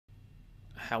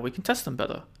how we can test them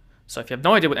better. So if you have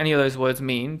no idea what any of those words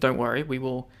mean, don't worry, we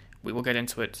will get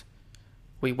into it.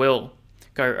 We will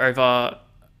go over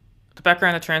the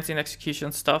background of transient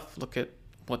execution stuff, look at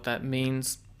what that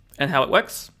means and how it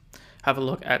works, have a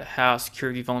look at how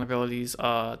security vulnerabilities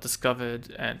are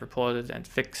discovered and reported and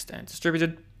fixed and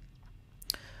distributed,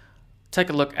 take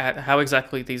a look at how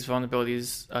exactly these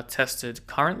vulnerabilities are tested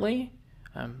currently,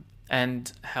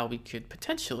 and how we could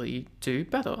potentially do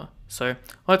better. So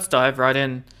let's dive right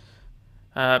in.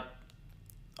 Let's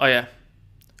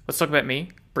talk about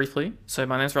me briefly. So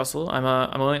my name's Russell. I'm a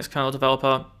Linux kernel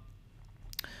developer.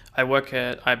 I work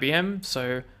at IBM,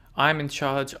 so I'm in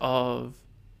charge of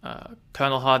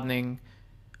kernel hardening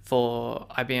for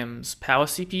IBM's Power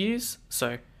CPUs.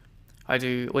 So I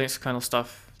do Linux kernel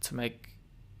stuff to make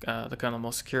the kernel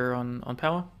more secure on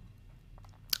Power.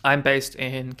 I'm based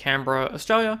in Canberra,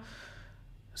 Australia.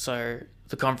 So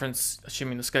the conference,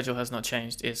 assuming the schedule has not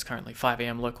changed, is currently 5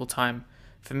 a.m. local time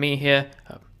for me here.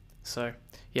 So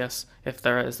yes, if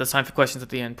there's time for questions at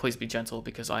the end, please be gentle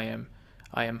because I am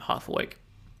half awake.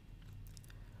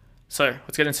 So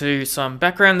let's get into some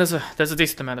background. There's a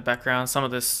decent amount of background. Some of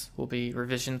this will be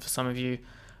revision for some of you.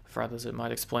 For others, it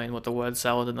might explain what the word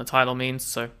salad in the title means.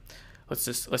 So let's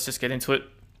just get into it.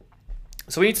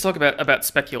 So we need to talk about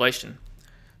speculation.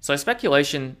 So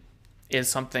speculation is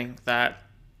something that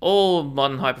all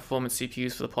modern high-performance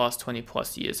CPUs for the past 20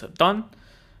 plus years have done,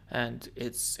 and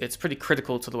it's pretty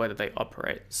critical to the way that they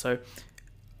operate. So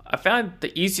I found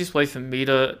the easiest way for me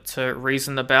to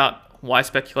reason about why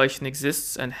speculation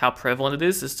exists and how prevalent it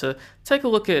is to take a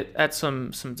look at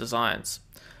some designs.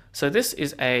 So this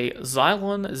is a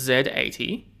Xylon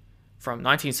Z80 from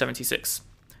 1976,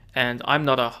 and I'm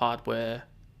not a hardware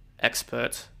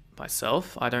expert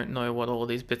myself. I don't know what all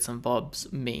these bits and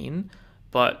bobs mean,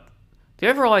 but the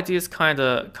overall idea is kind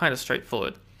of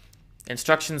straightforward.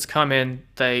 Instructions come in,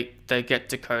 they get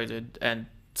decoded, and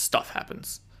stuff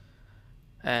happens.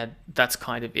 And that's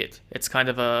kind of it. It's kind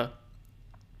of a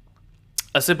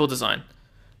simple design.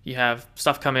 You have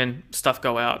stuff come in, stuff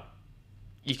go out.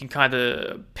 You can kind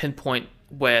of pinpoint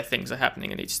where things are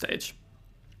happening in each stage.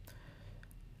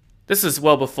 This is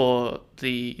well before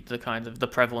the kind of the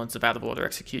prevalence of out-of-order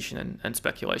execution and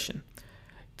speculation.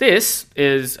 This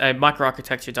is a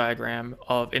microarchitecture diagram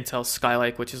of Intel's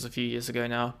Skylake, which is a few years ago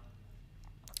now.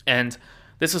 And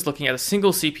this is looking at a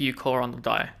single CPU core on the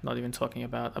die, not even talking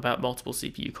about multiple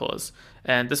CPU cores.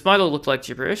 And this might all look like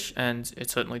gibberish, and it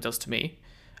certainly does to me.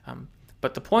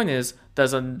 But the point is,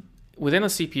 within a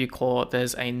CPU core,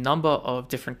 there's a number of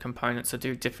different components that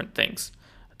do different things.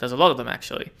 There's a lot of them,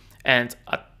 actually. And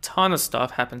a ton of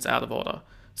stuff happens out of order.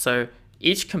 So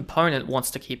each component wants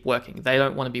to keep working. They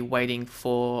don't want to be waiting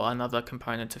for another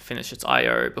component to finish its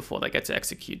I/O before they get to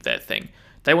execute their thing.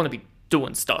 They want to be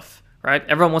doing stuff, right?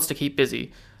 Everyone wants to keep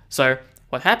busy. So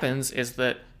what happens is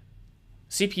that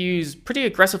CPUs pretty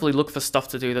aggressively look for stuff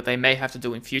to do that they may have to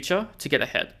do in future to get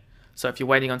ahead. So if you're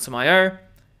waiting on some I/O,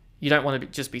 you don't want to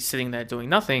just be sitting there doing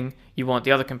nothing. You want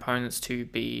the other components to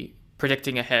be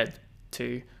predicting ahead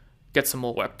to get some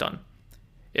more work done.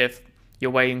 If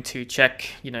you're waiting to check,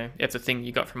 if the thing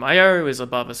you got from I/O is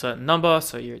above a certain number,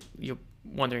 so you're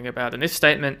wondering about an if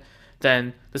statement,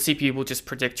 then the CPU will just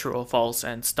predict true or false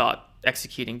and start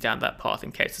executing down that path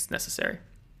in case it's necessary.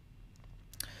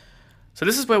 So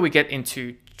this is where we get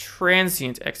into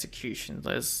transient execution.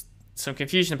 There's some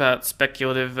confusion about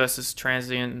speculative versus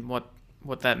transient and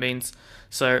what that means.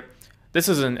 So this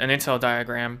is an Intel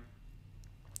diagram.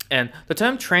 And the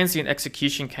term transient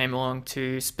execution came along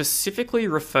to specifically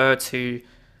refer to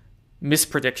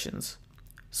mispredictions.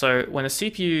 So when a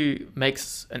CPU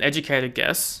makes an educated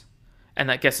guess, and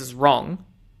that guess is wrong,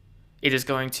 it is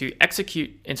going to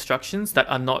execute instructions that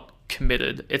are not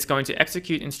committed. It's going to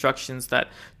execute instructions that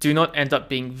do not end up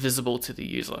being visible to the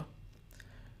user.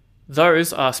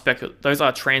 Those are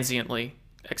transiently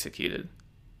executed.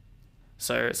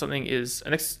 So something is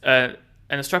an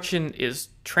instruction is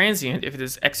transient if it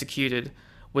is executed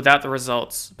without the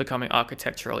results becoming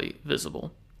architecturally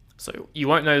visible. So you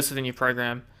won't notice it in your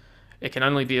program. It can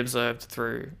only be observed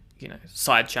through,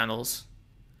 side channels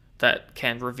that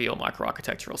can reveal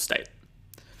microarchitectural state.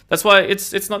 That's why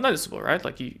it's not noticeable, right?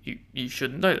 Like you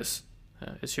shouldn't notice.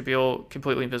 It should be all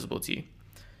completely invisible to you.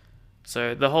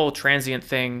 So the whole transient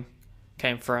thing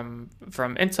came from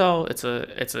Intel.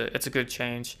 It's a good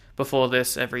change. Before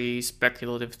this, every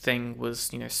speculative thing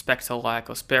was Spectre-like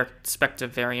or Spectre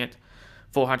variant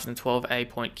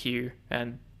 412A.Q,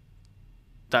 and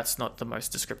that's not the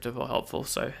most descriptive or helpful.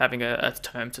 So having a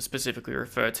term to specifically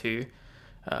refer to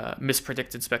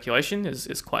mispredicted speculation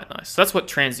is quite nice. So that's what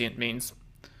transient means.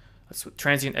 That's what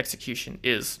transient execution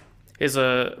is. here's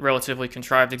a relatively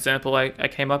contrived example I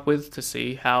came up with to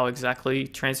see how exactly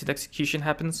transient execution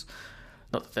happens.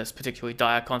 Not that there's particularly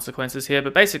dire consequences here,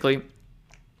 but basically,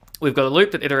 we've got a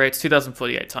loop that iterates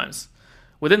 2048 times.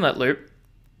 Within that loop,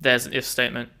 there's an if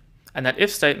statement, and that if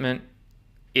statement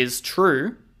is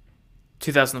true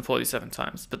 2047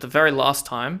 times, but the very last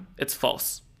time, it's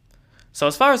false. So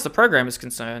as far as the program is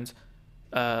concerned,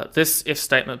 this if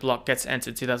statement block gets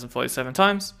entered 2047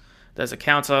 times, there's a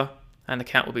counter, and the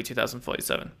count will be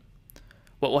 2047.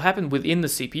 What will happen within the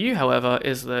CPU, however,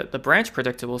 is that the branch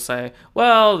predictor will say,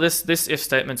 well, this if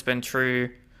statement's been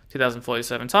true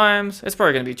 2047 times, it's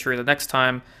probably going to be true the next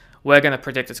time, we're going to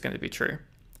predict it's going to be true.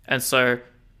 And so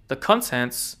the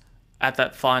contents at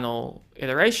that final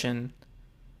iteration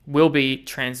will be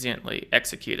transiently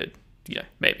executed.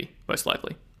 Maybe, most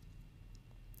likely.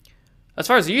 As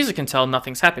far as the user can tell,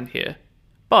 nothing's happened here,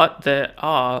 but there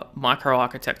are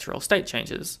microarchitectural state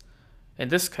changes. In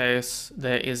this case,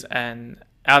 there is an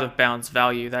out-of-bounds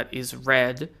value that is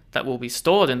read that will be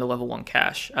stored in the level 1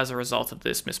 cache as a result of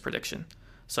this misprediction.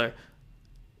 So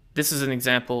this is an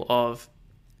example of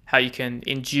how you can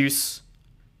induce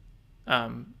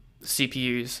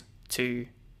CPUs to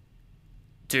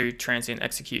do transient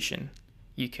execution.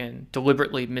 You can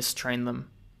deliberately mistrain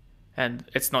them. And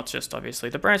it's not just, obviously,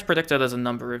 the branch predictor. There's a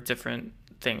number of different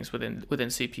things within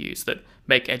CPUs that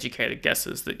make educated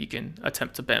guesses that you can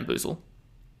attempt to bamboozle.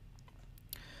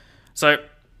 So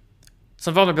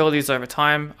some vulnerabilities over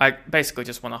time. I basically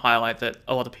just want to highlight that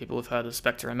a lot of people have heard of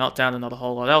Spectre and Meltdown and not a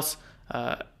whole lot else.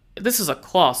 This is a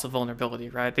class of vulnerability,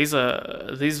 right? These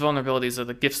vulnerabilities are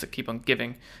the gifts that keep on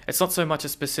giving. It's not so much a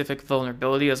specific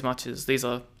vulnerability as much as these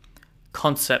are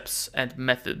concepts and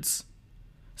methods.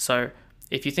 So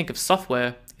if you think of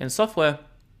software, in software,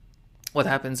 what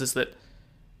happens is that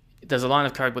there's a line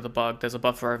of code with a bug, there's a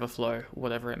buffer overflow,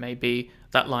 whatever it may be,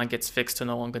 that line gets fixed to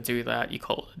no longer do that, you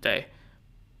call it a day.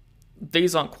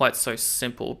 These aren't quite so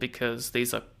simple because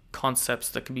these are concepts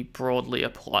that can be broadly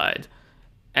applied.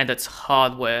 And it's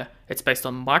hardware. It's based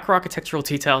on microarchitectural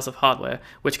details of hardware,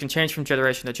 which can change from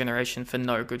generation to generation for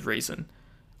no good reason,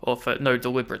 or for no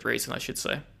deliberate reason, I should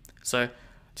say. So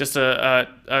just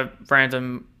a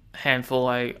random handful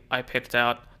I picked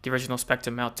out. The original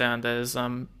Spectre Meltdown, there's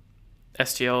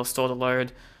STL store to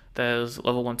load, there's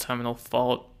level 1 terminal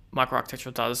fault,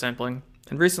 microarchitectural data sampling,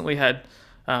 and recently had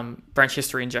branch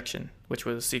history injection, which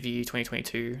was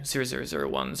CVE-2022-0001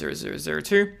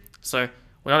 CVE-2022-0002. So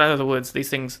we're not out of the woods. These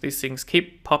things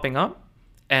keep popping up,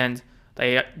 and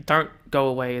they don't go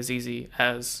away as easy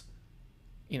as,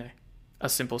 a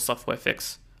simple software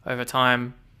fix. Over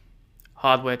time,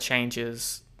 hardware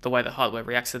changes, the way that hardware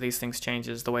reacts to these things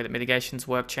changes, the way that mitigations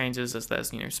work changes as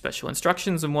there's, special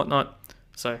instructions and whatnot.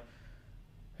 So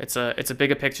it's a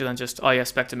bigger picture than just, oh yeah,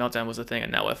 Spectre Meltdown was a thing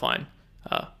and now we're fine.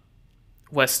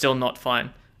 We're still not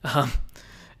fine.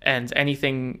 And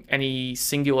any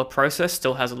singular process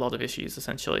still has a lot of issues,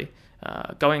 essentially.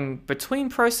 Going between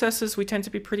processes, we tend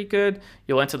to be pretty good.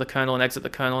 You'll enter the kernel and exit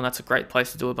the kernel, and that's a great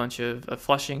place to do a bunch of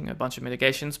flushing, a bunch of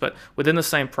mitigations. But within the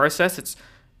same process, it's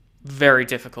very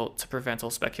difficult to prevent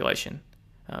all speculation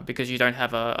because you don't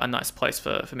have a nice place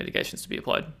for mitigations to be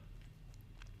applied.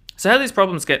 So how do these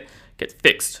problems get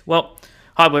fixed? Well,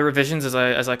 hardware revisions,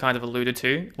 as I kind of alluded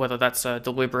to, whether that's a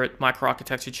deliberate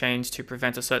microarchitecture change to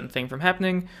prevent a certain thing from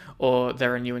happening, or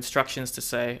there are new instructions to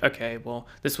say, okay, well,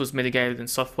 this was mitigated in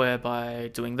software by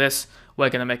doing this,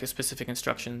 we're going to make a specific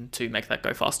instruction to make that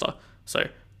go faster. So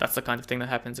that's the kind of thing that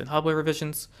happens in hardware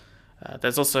revisions.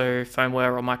 There's also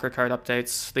firmware or microcode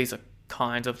updates. These are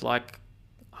kind of like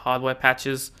hardware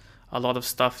patches. A lot of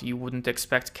stuff you wouldn't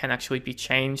expect can actually be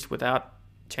changed without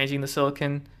changing the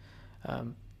silicon,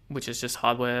 which is just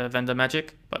hardware vendor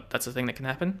magic, but that's a thing that can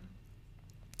happen.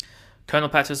 Kernel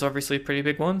patches are obviously a pretty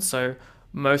big one, so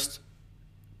most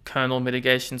kernel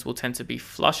mitigations will tend to be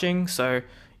flushing, so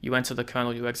you enter the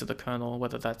kernel, you exit the kernel,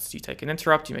 whether that's you take an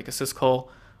interrupt, you make a syscall,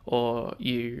 or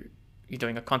you're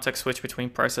doing a context switch between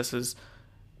processes,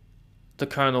 the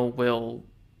kernel will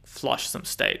flush some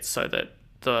states so that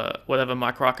whatever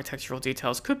microarchitectural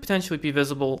details could potentially be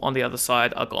visible on the other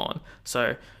side are gone.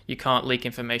 So you can't leak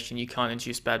information, you can't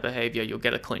induce bad behavior, you'll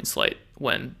get a clean slate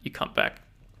when you come back.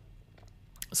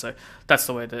 So that's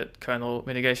the way that kernel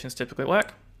mitigations typically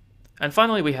work. And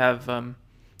finally, we have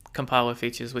compiler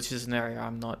features, which is an area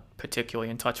I'm not particularly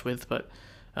in touch with, but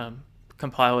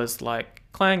compilers like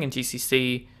Clang and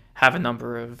GCC have a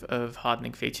number of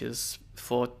hardening features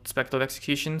for speculative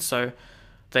execution. So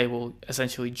they will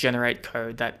essentially generate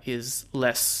code that is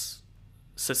less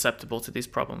susceptible to these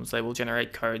problems. They will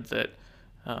generate code that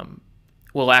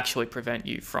will actually prevent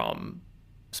you from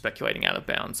speculating out of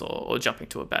bounds or jumping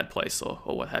to a bad place or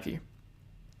what have you.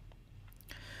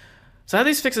 So how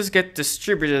these fixes get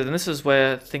distributed, and this is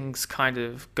where things kind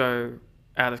of go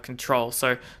out of control.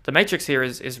 So the matrix here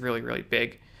is really, really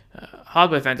big.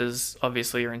 Hardware vendors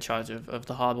obviously are in charge of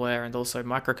the hardware and also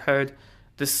microcode.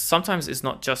 This sometimes is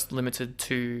not just limited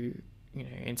to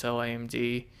Intel,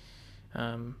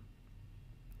 AMD.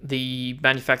 The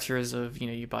manufacturers of,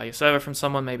 you buy your server from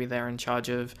someone, maybe they're in charge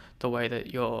of the way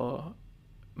that your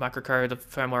microcode of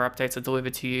firmware updates are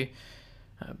delivered to you.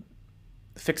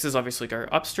 Fixes obviously go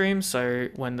upstream, so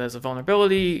when there's a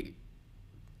vulnerability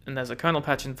and there's a kernel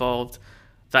patch involved,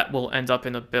 that will end up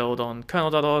in a build on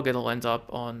kernel.org, it'll end up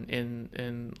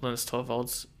in Linus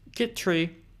Torvalds Git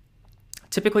tree,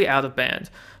 typically out of band.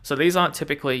 So these aren't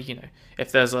typically,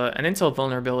 if there's an Intel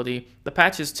vulnerability, the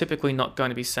patch is typically not going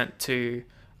to be sent to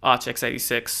Arch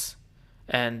x86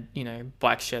 and,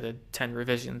 black shedded 10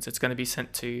 revisions. It's going to be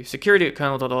sent to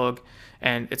security@kernel.org,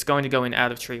 and it's going to go in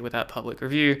out of tree without public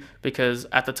review, because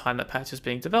at the time that patch is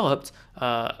being developed,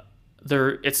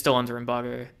 it's still under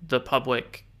embargo. The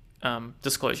public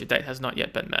disclosure date has not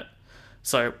yet been met.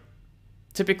 So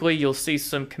typically you'll see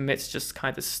some commits just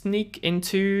kind of sneak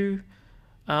into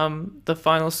the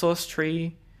final source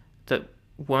tree that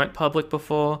weren't public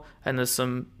before, and there's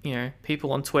some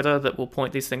people on Twitter that will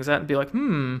point these things out and be like,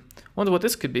 wonder what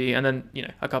this could be, and then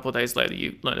a couple of days later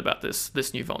you learn about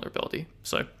this new vulnerability.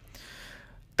 So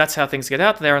that's how things get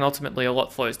out there, and ultimately a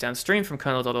lot flows downstream from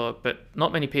kernel.org, but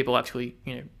not many people actually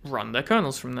run their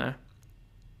kernels from there.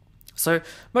 So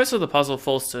most of the puzzle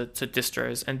falls to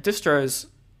distros, and distros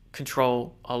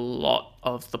control a lot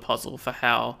of the puzzle for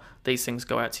how these things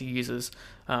go out to users.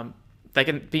 They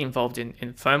can be involved in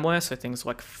firmware, so things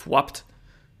like FWAPT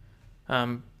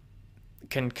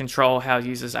can control how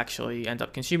users actually end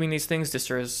up consuming these things.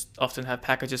 Distros often have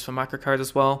packages for microcode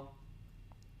as well.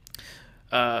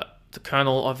 The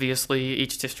kernel, obviously,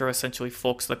 each distro essentially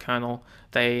forks the kernel.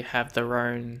 They have their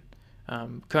own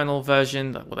kernel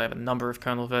version. Well, they have a number of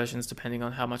kernel versions depending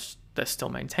on how much they're still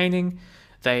maintaining.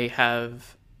 They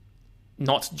have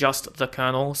not just the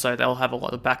kernel, so they'll have a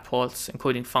lot of backports,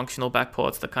 including functional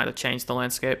backports that kind of change the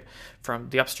landscape from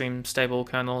the upstream stable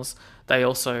kernels. They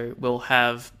also will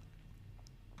have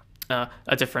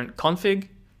a different config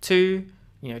to,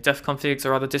 def configs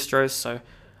or other distros. So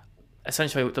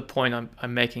essentially the point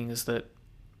I'm making is that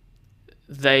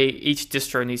each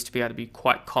distro needs to be able to be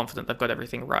quite confident they've got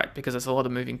everything right, because there's a lot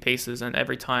of moving pieces, and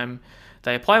every time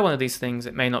they apply one of these things,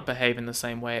 it may not behave in the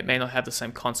same way. It may not have the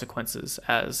same consequences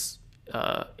as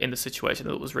in the situation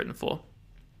that it was written for.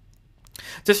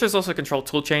 Distros also control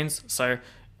toolchains, so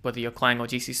whether your Clang or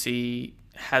GCC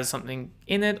has something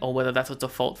in it, or whether that's a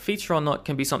default feature or not,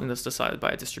 can be something that's decided by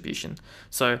a distribution.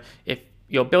 So if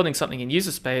you're building something in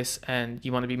user space and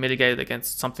you want to be mitigated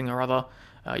against something or other,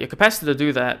 your capacity to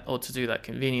do that, or to do that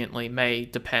conveniently, may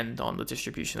depend on the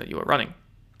distribution that you are running.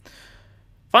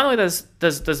 Finally, there's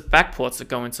backports that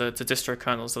go into distro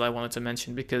kernels that I wanted to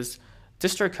mention, because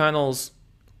distro kernels,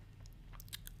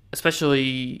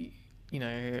 especially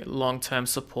long-term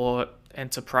support,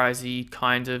 enterprisey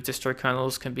kind of distro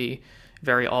kernels, can be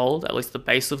very old. At least the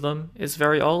base of them is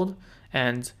very old,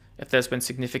 and if there's been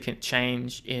significant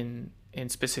change in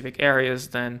specific areas,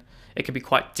 then it can be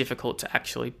quite difficult to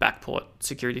actually backport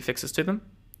security fixes to them.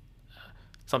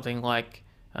 Something like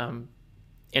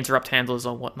interrupt handlers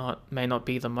or whatnot may not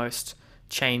be the most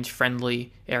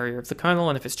change-friendly area of the kernel,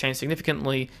 and if it's changed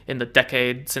significantly in the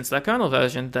decade since that kernel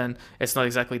version, then it's not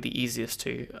exactly the easiest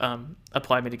to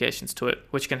apply mitigations to it,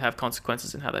 which can have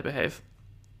consequences in how they behave.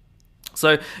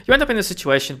 So you end up in a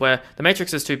situation where the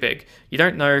matrix is too big. You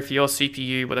don't know if your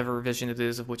CPU, whatever revision it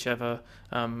is of whichever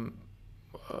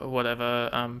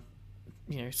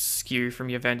SKU from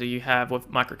your vendor you have, what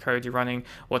microcode you're running,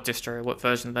 what distro, what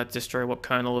version of that distro, what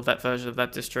kernel of that version of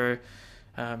that distro,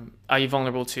 are you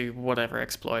vulnerable to whatever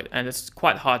exploit? And it's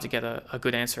quite hard to get a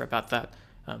good answer about that.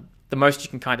 The most you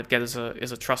can kind of get is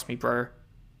a trust me bro,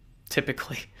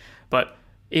 typically. But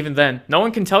even then, no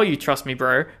one can tell you trust me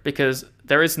bro, because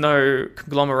there is no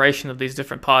conglomeration of these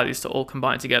different parties to all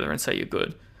combine together and say you're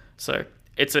good. So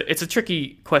it's a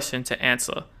tricky question to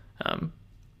answer.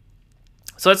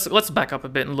 So let's back up a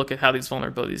bit and look at how these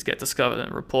vulnerabilities get discovered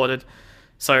and reported.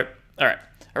 So, all right,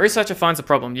 a researcher finds a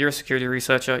problem. You're a security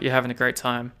researcher. You're having a great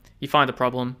time. You find a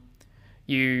problem.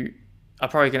 You are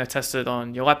probably going to test it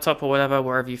on your laptop or whatever,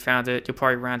 wherever you found it. You'll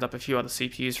probably round up a few other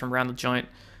CPUs from around the joint,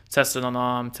 test it on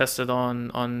ARM, test it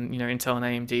on Intel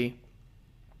and AMD,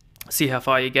 see how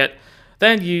far you get.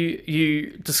 Then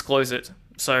you disclose it.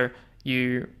 So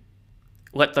you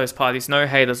let those parties know,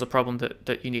 hey, there's a problem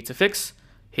that you need to fix.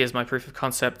 Here's my proof of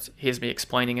concept. Here's me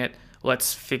explaining it.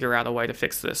 Let's figure out a way to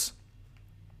fix this.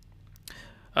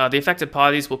 The affected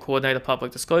parties will coordinate a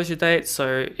public disclosure date.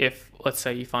 So if, let's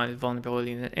say, you find a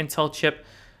vulnerability in an Intel chip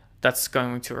that's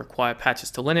going to require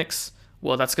patches to Linux,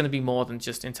 well, that's going to be more than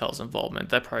just Intel's involvement.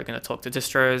 They're probably going to talk to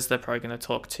distros, they're probably going to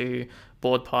talk to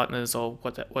board partners or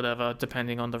whatever,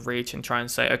 depending on the reach, and try and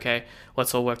say, okay,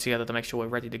 let's all work together to make sure we're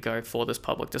ready to go for this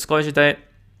public disclosure date.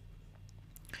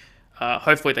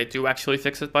 Hopefully they do actually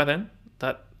fix it by then.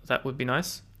 That would be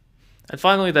nice. And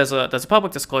finally, there's a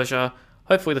public disclosure.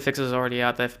 Hopefully the fixes are already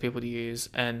out there for people to use,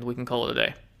 and we can call it a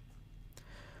day.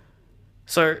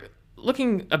 So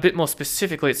looking a bit more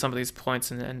specifically at some of these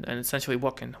points and essentially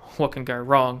what can go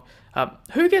wrong,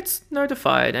 who gets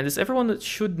notified, and is everyone that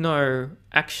should know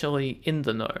actually in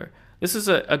the know? This is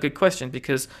a good question,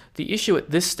 because the issue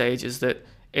at this stage is that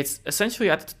it's essentially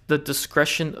at the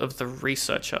discretion of the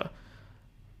researcher.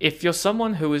 If you're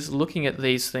someone who is looking at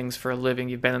these things for a living,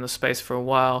 you've been in the space for a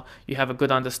while, you have a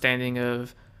good understanding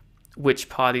of which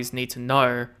parties need to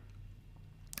know,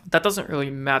 that doesn't really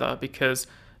matter, because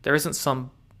there isn't some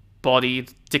body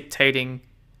dictating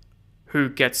who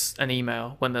gets an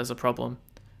email when there's a problem.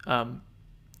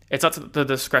 It's up to the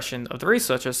discretion of the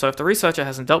researcher. So if the researcher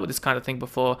hasn't dealt with this kind of thing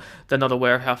before, they're not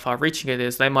aware of how far-reaching it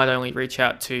is, they might only reach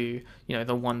out to,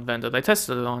 the one vendor they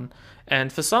tested it on.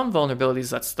 And for some vulnerabilities,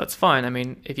 that's fine. I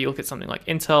mean, if you look at something like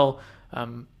Intel,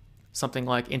 something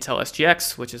like Intel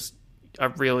SGX, which is a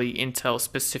really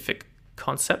Intel-specific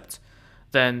concept,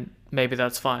 then maybe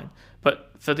that's fine.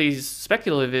 But for these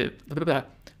speculative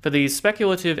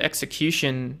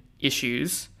execution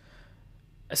issues,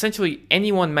 essentially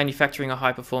anyone manufacturing a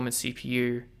high-performance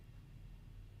CPU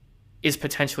is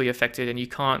potentially affected, and you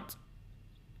can't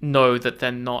know that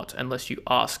they're not unless you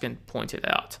ask and point it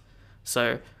out.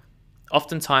 So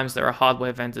oftentimes there are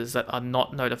hardware vendors that are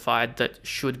not notified that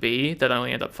should be, that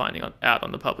only end up finding out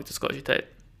on the public disclosure date.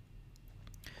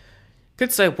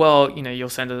 Could say, well, you'll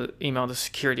send an email to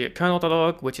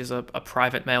security@kernel.org, which is a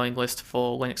private mailing list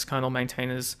for Linux kernel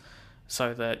maintainers,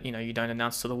 so that you don't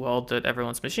announce to the world that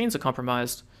everyone's machines are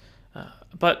compromised.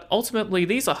 But ultimately,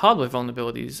 these are hardware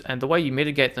vulnerabilities, and the way you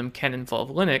mitigate them can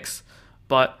involve Linux,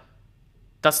 but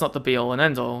that's not the be-all and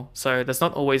end-all. So there's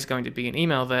not always going to be an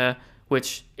email there,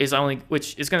 which is going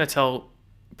to tell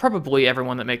probably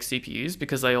everyone that makes CPUs,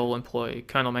 because they all employ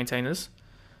kernel maintainers.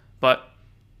 But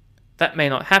that may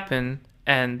not happen,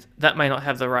 and that may not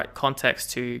have the right context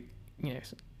to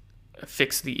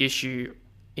fix the issue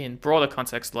in broader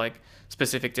context, like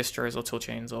specific distros or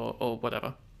toolchains or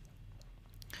whatever.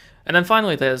 And then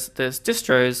finally, there's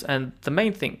distros, and the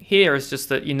main thing here is just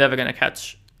that you're never going to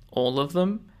catch all of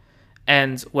them,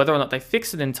 and whether or not they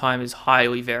fix it in time is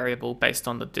highly variable based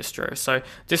on the distro. So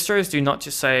distros do not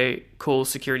just say, cool,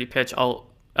 security patch, I'll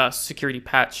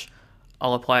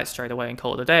apply it straight away and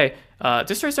call it a day.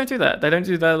 Distros don't do that. They don't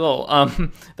do that at all.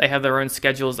 They have their own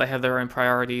schedules, they have their own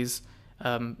priorities.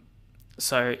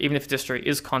 So even if a distro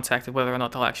is contacted, whether or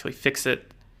not they'll actually fix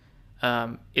it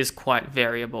is quite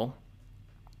variable.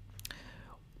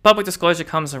 Public disclosure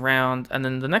comes around, and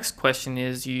then the next question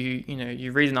is,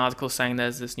 you read an article saying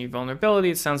there's this new vulnerability,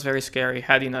 it sounds very scary,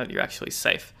 how do you know that you're actually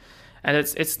safe? And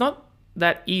it's not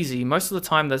that easy. Most of the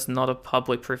time there's not a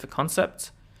public proof of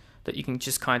concept that you can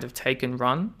just kind of take and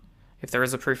run. If there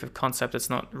is a proof of concept,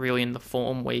 it's not really in the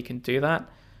form where you can do that.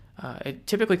 It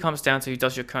typically comes down to,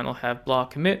 does your kernel have blah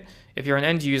commit? If you're an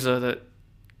end user that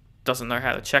doesn't know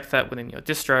how to check that within your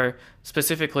distro,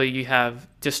 specifically you have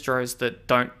distros that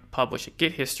don't publish a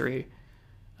Git history,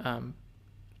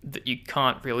 that you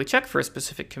can't really check for a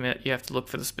specific commit. You have to look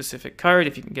for the specific code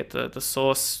if you can get the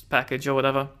source package or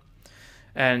whatever.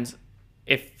 And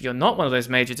if you're not one of those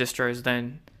major distros,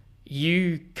 then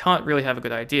you can't really have a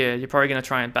good idea. You're probably going to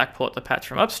try and backport the patch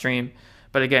from upstream,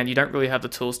 but again, you don't really have the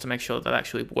tools to make sure that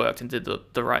actually worked and did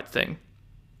the right thing.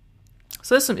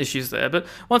 So there's some issues there, but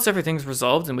once everything's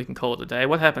resolved and we can call it a day,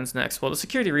 what happens next? Well, the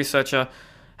security researcher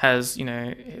has,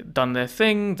 done their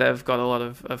thing. They've got a lot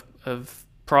of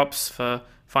props for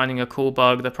finding a cool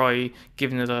bug. They're probably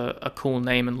giving it a cool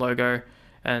name and logo,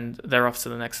 and they're off to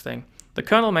the next thing. The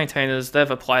kernel maintainers,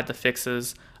 they've applied the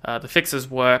fixes. The fixes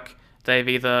work. They've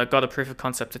either got a proof of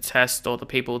concept to test, or the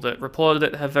people that reported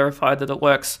it have verified that it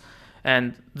works,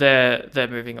 and they're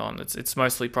moving on. It's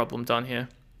mostly problem done here.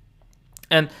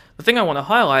 And the thing I want to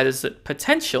highlight is that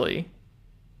potentially,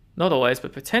 not always,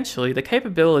 but potentially, the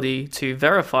capability to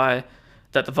verify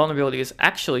that the vulnerability is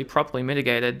actually properly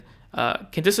mitigated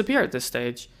can disappear at this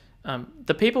stage.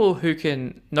 The people who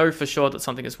can know for sure that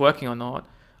something is working or not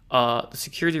are the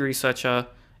security researcher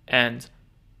and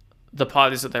the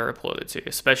parties that they're reported to,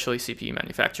 especially CPU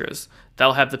manufacturers.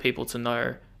 They'll have the people to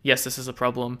know, yes, this is a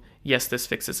problem, yes, this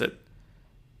fixes it.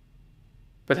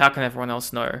 But how can everyone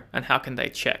else know, and how can they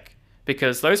check?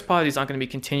 because those parties aren't going to be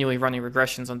continually running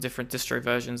regressions on different distro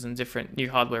versions and different new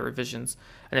hardware revisions.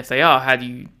 And if they are, how do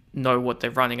you know what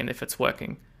they're running and if it's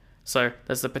working? So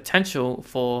there's the potential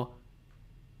for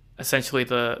essentially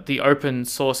the open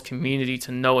source community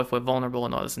to know if we're vulnerable or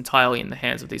not is entirely in the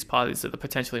hands of these parties that are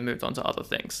potentially moved on to other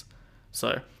things.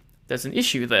 So there's an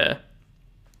issue there.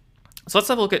 So let's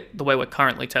have a look at the way we're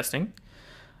currently testing.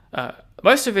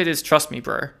 Most of it is trust me,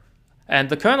 bro. And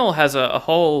the kernel has a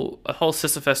whole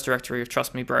sysfs directory of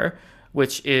trust me, bro,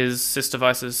 which is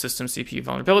sysdevices system CPU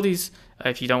vulnerabilities.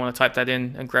 If you don't want to type that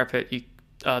in and grep it,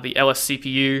 the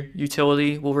lscpu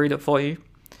utility will read it for you.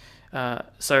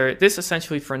 So this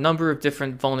essentially, for a number of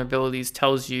different vulnerabilities,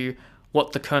 tells you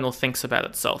what the kernel thinks about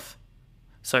itself.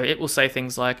 So it will say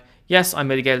things like, yes, I'm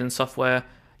mitigated in software.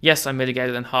 Yes, I'm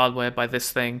mitigated in hardware by this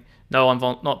thing. No, I'm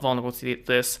not vulnerable to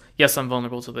this. Yes, I'm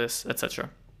vulnerable to this, etc.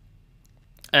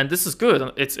 And this is good.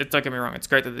 Don't get me wrong. It's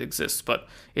great that it exists, but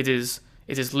it is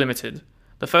limited.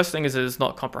 The first thing is it is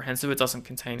not comprehensive. It doesn't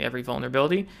contain every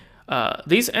vulnerability.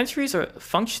 These entries are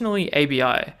functionally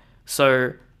ABI,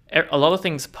 so a lot of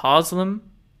things parse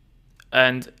them,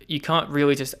 and you can't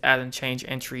really just add and change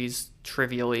entries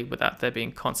trivially without there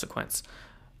being consequence.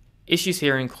 Issues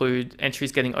here include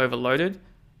entries getting overloaded.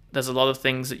 There's a lot of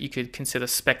things that you could consider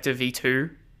Spectre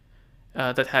v2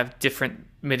 that have different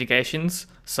mitigations.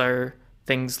 So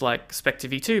things like Spectre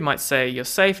v2 might say you're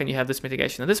safe and you have this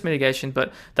mitigation and this mitigation,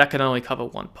 but that can only cover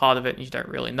one part of it and you don't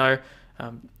really know.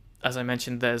 As I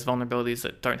mentioned, there's vulnerabilities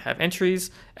that don't have entries,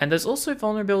 and there's also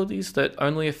vulnerabilities that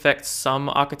only affect some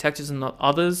architectures and not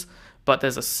others, but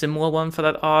there's a similar one for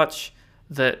that arch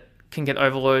that can get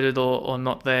overloaded or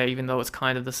not there, even though it's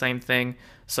kind of the same thing.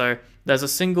 So there's a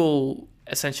single,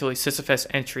 essentially, sysfs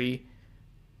entry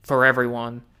for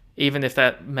everyone, even if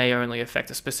that may only affect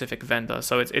a specific vendor.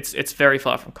 So it's very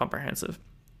far from comprehensive.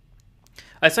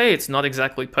 I'd say it's not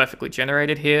exactly perfectly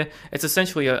generated here. It's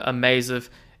essentially a maze of,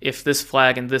 if this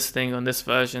flag and this thing on this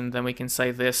version, then we can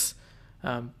say this,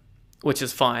 which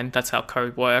is fine. That's how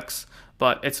code works.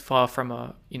 But it's far from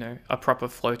a proper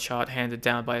flowchart handed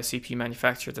down by a CPU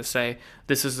manufacturer to say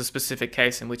this is the specific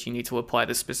case in which you need to apply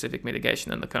this specific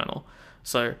mitigation in the kernel.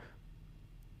 So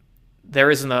there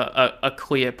isn't a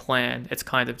clear plan. It's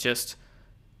kind of just,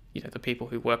 the people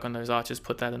who work on those arches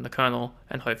put that in the kernel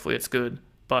and hopefully it's good.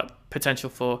 But potential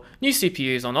for new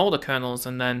CPUs on older kernels,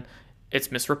 and then it's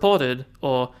misreported,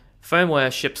 or firmware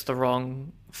ships the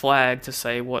wrong flag to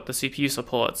say what the CPU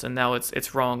supports, and now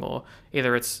it's wrong, or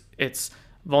either it's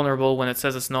vulnerable when it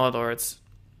says it's not, or it's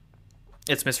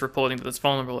misreporting that it's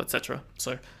vulnerable, etc.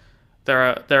 So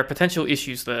there are potential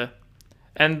issues there,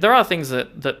 and there are things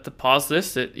that parse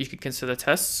this that you could consider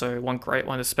tests. So one great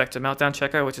one is Spectre Meltdown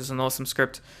Checker, which is an awesome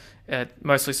script. It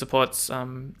mostly supports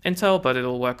Intel, but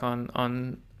it'll work on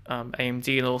AMD, and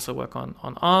it'll also work on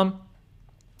ARM.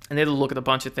 And it'll look at a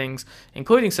bunch of things,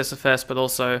 including sysfs, but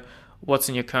also what's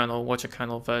in your kernel, what's your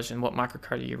kernel version, what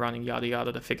microcode are you running, yada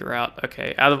yada, to figure out,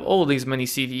 okay, out of all of these many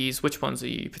CVEs, which ones are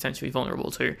you potentially vulnerable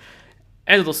to?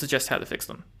 And it'll suggest how to fix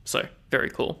them. So very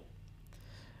cool.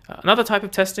 Another type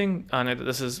of testing, I know that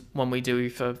this is one we do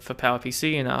for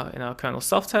PowerPC in our kernel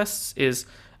self-tests, is,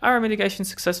 are our mitigations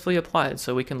successfully applied?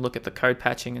 So we can look at the code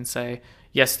patching and say,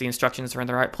 yes, the instructions are in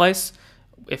the right place.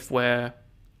 If we're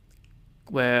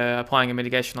applying a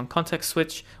mitigation on context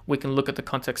switch, we can look at the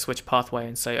context switch pathway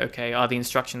and say, okay, are the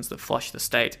instructions that flush the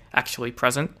state actually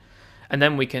present? And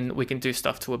then we can do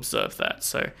stuff to observe that.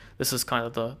 So this is kind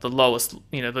of the lowest,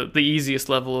 the easiest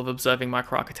level of observing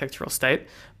microarchitectural state.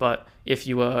 But if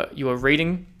you're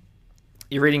reading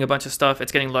a bunch of stuff,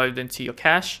 it's getting loaded into your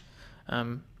cache.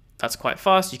 That's quite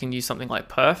fast. You can use something like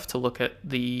perf to look at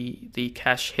the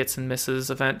cache hits and misses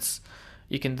events.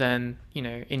 You can then,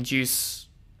 induce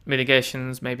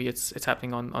mitigations. Maybe it's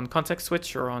happening on context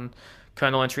switch or on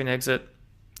kernel entry and exit.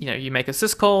 You make a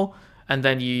syscall and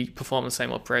then you perform the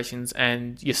same operations,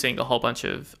 and you're seeing a whole bunch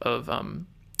of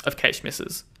cache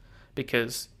misses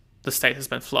because the state has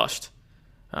been flushed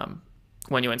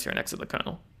when you enter and exit the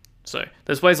kernel. So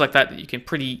there's ways like that you can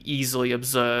pretty easily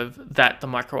observe that the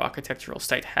microarchitectural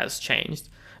state has changed.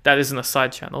 That isn't a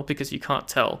side channel because you can't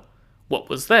tell what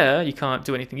was there. You can't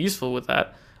do anything useful with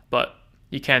that, but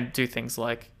you can do things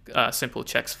like simple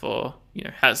checks for,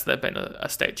 has there been a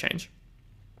state change?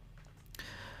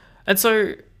 And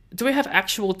so do we have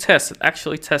actual tests that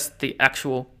actually test the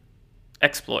actual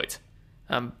exploit?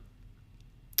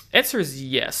 Answer is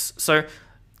yes. So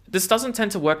this doesn't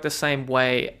tend to work the same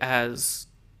way as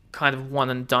kind of one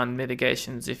and done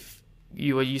mitigations. If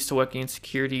you are used to working in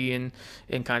security and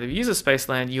in kind of user space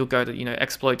land, you'll go to,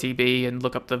 exploit.db and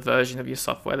look up the version of your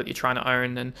software that you're trying to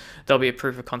own, and there'll be a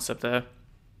proof of concept there.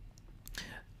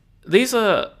 These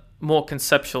are more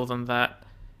conceptual than that.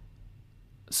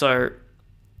 So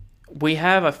we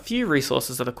have a few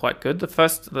resources that are quite good. The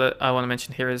first that I want to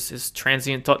mention here is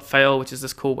transient.fail, which is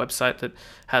this cool website that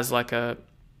has like an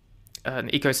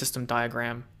ecosystem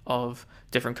diagram of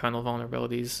different kernel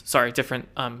vulnerabilities, different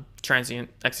transient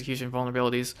execution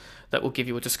vulnerabilities that will give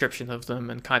you a description of them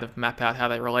and kind of map out how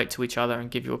they relate to each other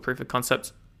and give you a proof of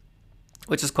concept,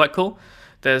 which is quite cool.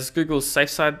 There's Google's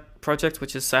SafeSide project,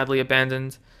 which is sadly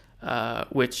abandoned,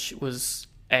 which was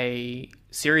a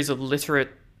series of literate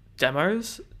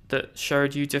demos that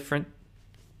showed you different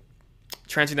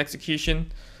transient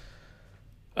execution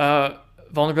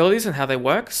vulnerabilities and how they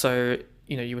work. So,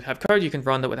 you would have code you can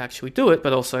run that would actually do it,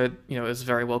 but also, it was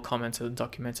very well commented and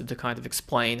documented to kind of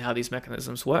explain how these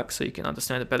mechanisms work so you can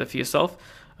understand it better for yourself,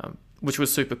 which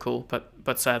was super cool,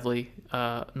 but sadly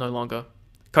no longer.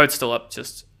 Code's still up,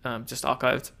 just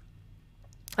archived.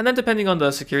 And then depending on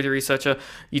the security researcher,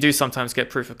 you do sometimes get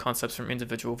proof of concepts from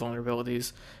individual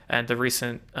vulnerabilities. And the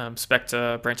recent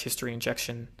Spectre branch history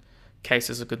injection case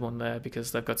is a good one there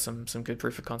because they've got some good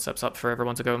proof of concepts up for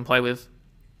everyone to go and play with.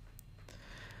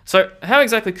 So how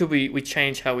exactly could we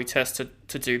change how we test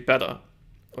to do better,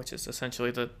 which is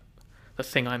essentially the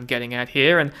thing I'm getting at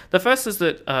here. And the first is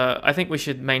that I think we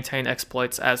should maintain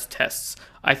exploits as tests.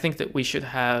 I think that we should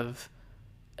have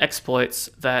exploits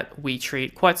that we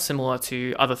treat quite similar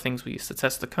to other things we use to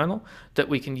test the kernel that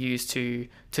we can use to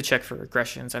check for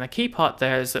regressions. And a key part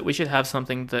there is that we should have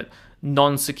something that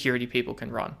non-security people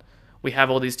can run. We have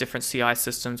all these different CI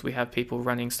systems. We have people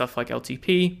running stuff like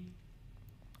LTP.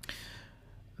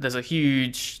 There's a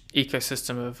huge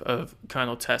ecosystem of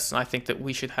kernel tests, and I think that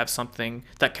we should have something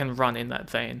that can run in that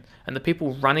vein. And the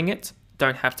people running it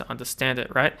don't have to understand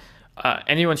it, right?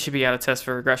 Anyone should be able to test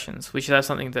for regressions. We should have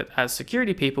something that, as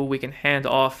security people, we can hand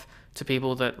off to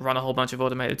people that run a whole bunch of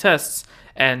automated tests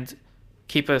and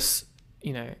keep us,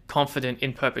 confident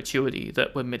in perpetuity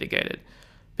that we're mitigated.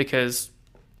 Because,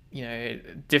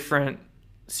 different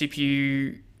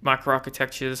CPU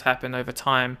microarchitectures happen over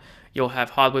time. You'll have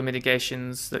hardware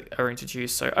mitigations that are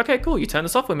introduced. So, okay, cool, you turn the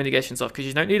software mitigations off because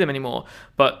you don't need them anymore.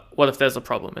 But what if there's a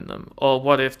problem in them? Or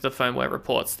what if the firmware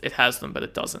reports it has them, but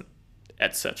it doesn't,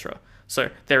 etc. So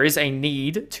there is a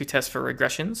need to test for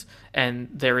regressions, and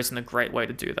there isn't a great way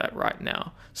to do that right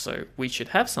now. So we should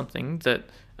have something that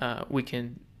we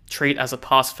can treat as a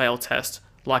pass-fail test,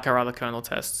 like our other kernel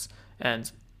tests, and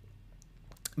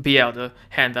be able to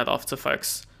hand that off to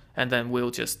folks, and then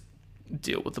we'll just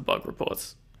deal with the bug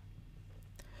reports.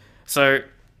 So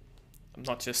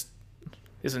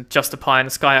isn't just a pie in the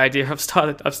sky idea. I've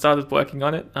started working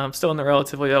on it. I'm still in the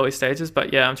relatively early stages,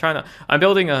 but yeah, I'm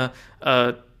building a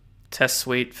test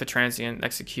suite for transient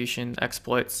execution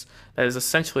exploits that is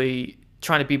essentially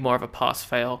trying to be more of a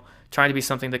pass-fail, trying to be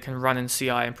something that can run in CI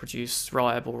and produce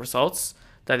reliable results.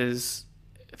 That is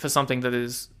for something that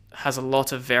has a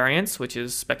lot of variance, which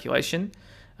is speculation,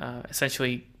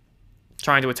 essentially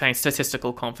trying to attain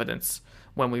statistical confidence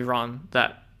when we run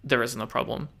that there isn't a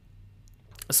problem.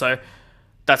 So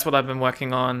that's what I've been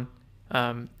working on.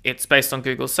 It's based on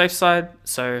Google's SafeSide,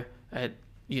 so it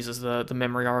uses the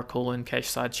memory oracle and cache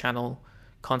side channel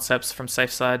concepts from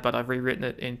SafeSide, but I've rewritten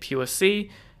it in pure C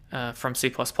from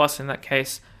C++ in that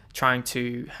case, trying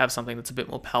to have something that's a bit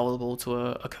more palatable to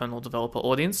a kernel developer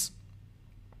audience,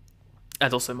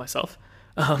 and also myself.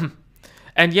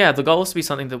 And yeah, the goal is to be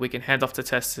something that we can hand off to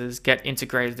testers, get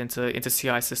integrated into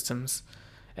CI systems,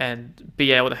 and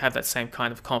be able to have that same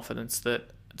kind of confidence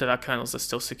that our kernels are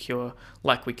still secure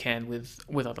like we can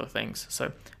with other things.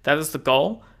 So that is the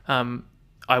goal.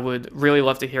 I would really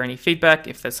love to hear any feedback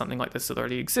if there's something like this that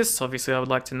already exists. Obviously, I would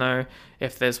like to know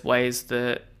if there's ways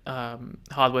that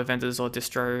hardware vendors or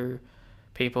distro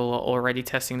people are already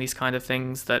testing these kind of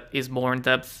things that is more in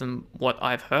depth than what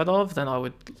I've heard of, then I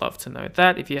would love to know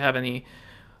that. If you have any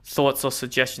thoughts or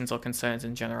suggestions or concerns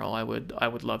in general, I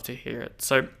would love to hear it.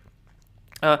 So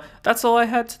that's all I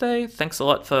had today. Thanks a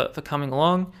lot for coming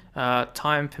along.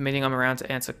 Time permitting, I'm around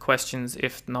to answer questions.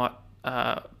 If not,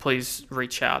 please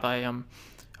reach out. I'm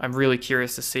really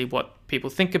curious to see what people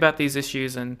think about these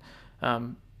issues, and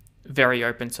very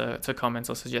open to comments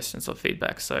or suggestions or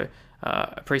feedback. So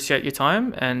appreciate your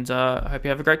time, and I hope you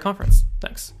have a great conference.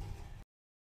 Thanks.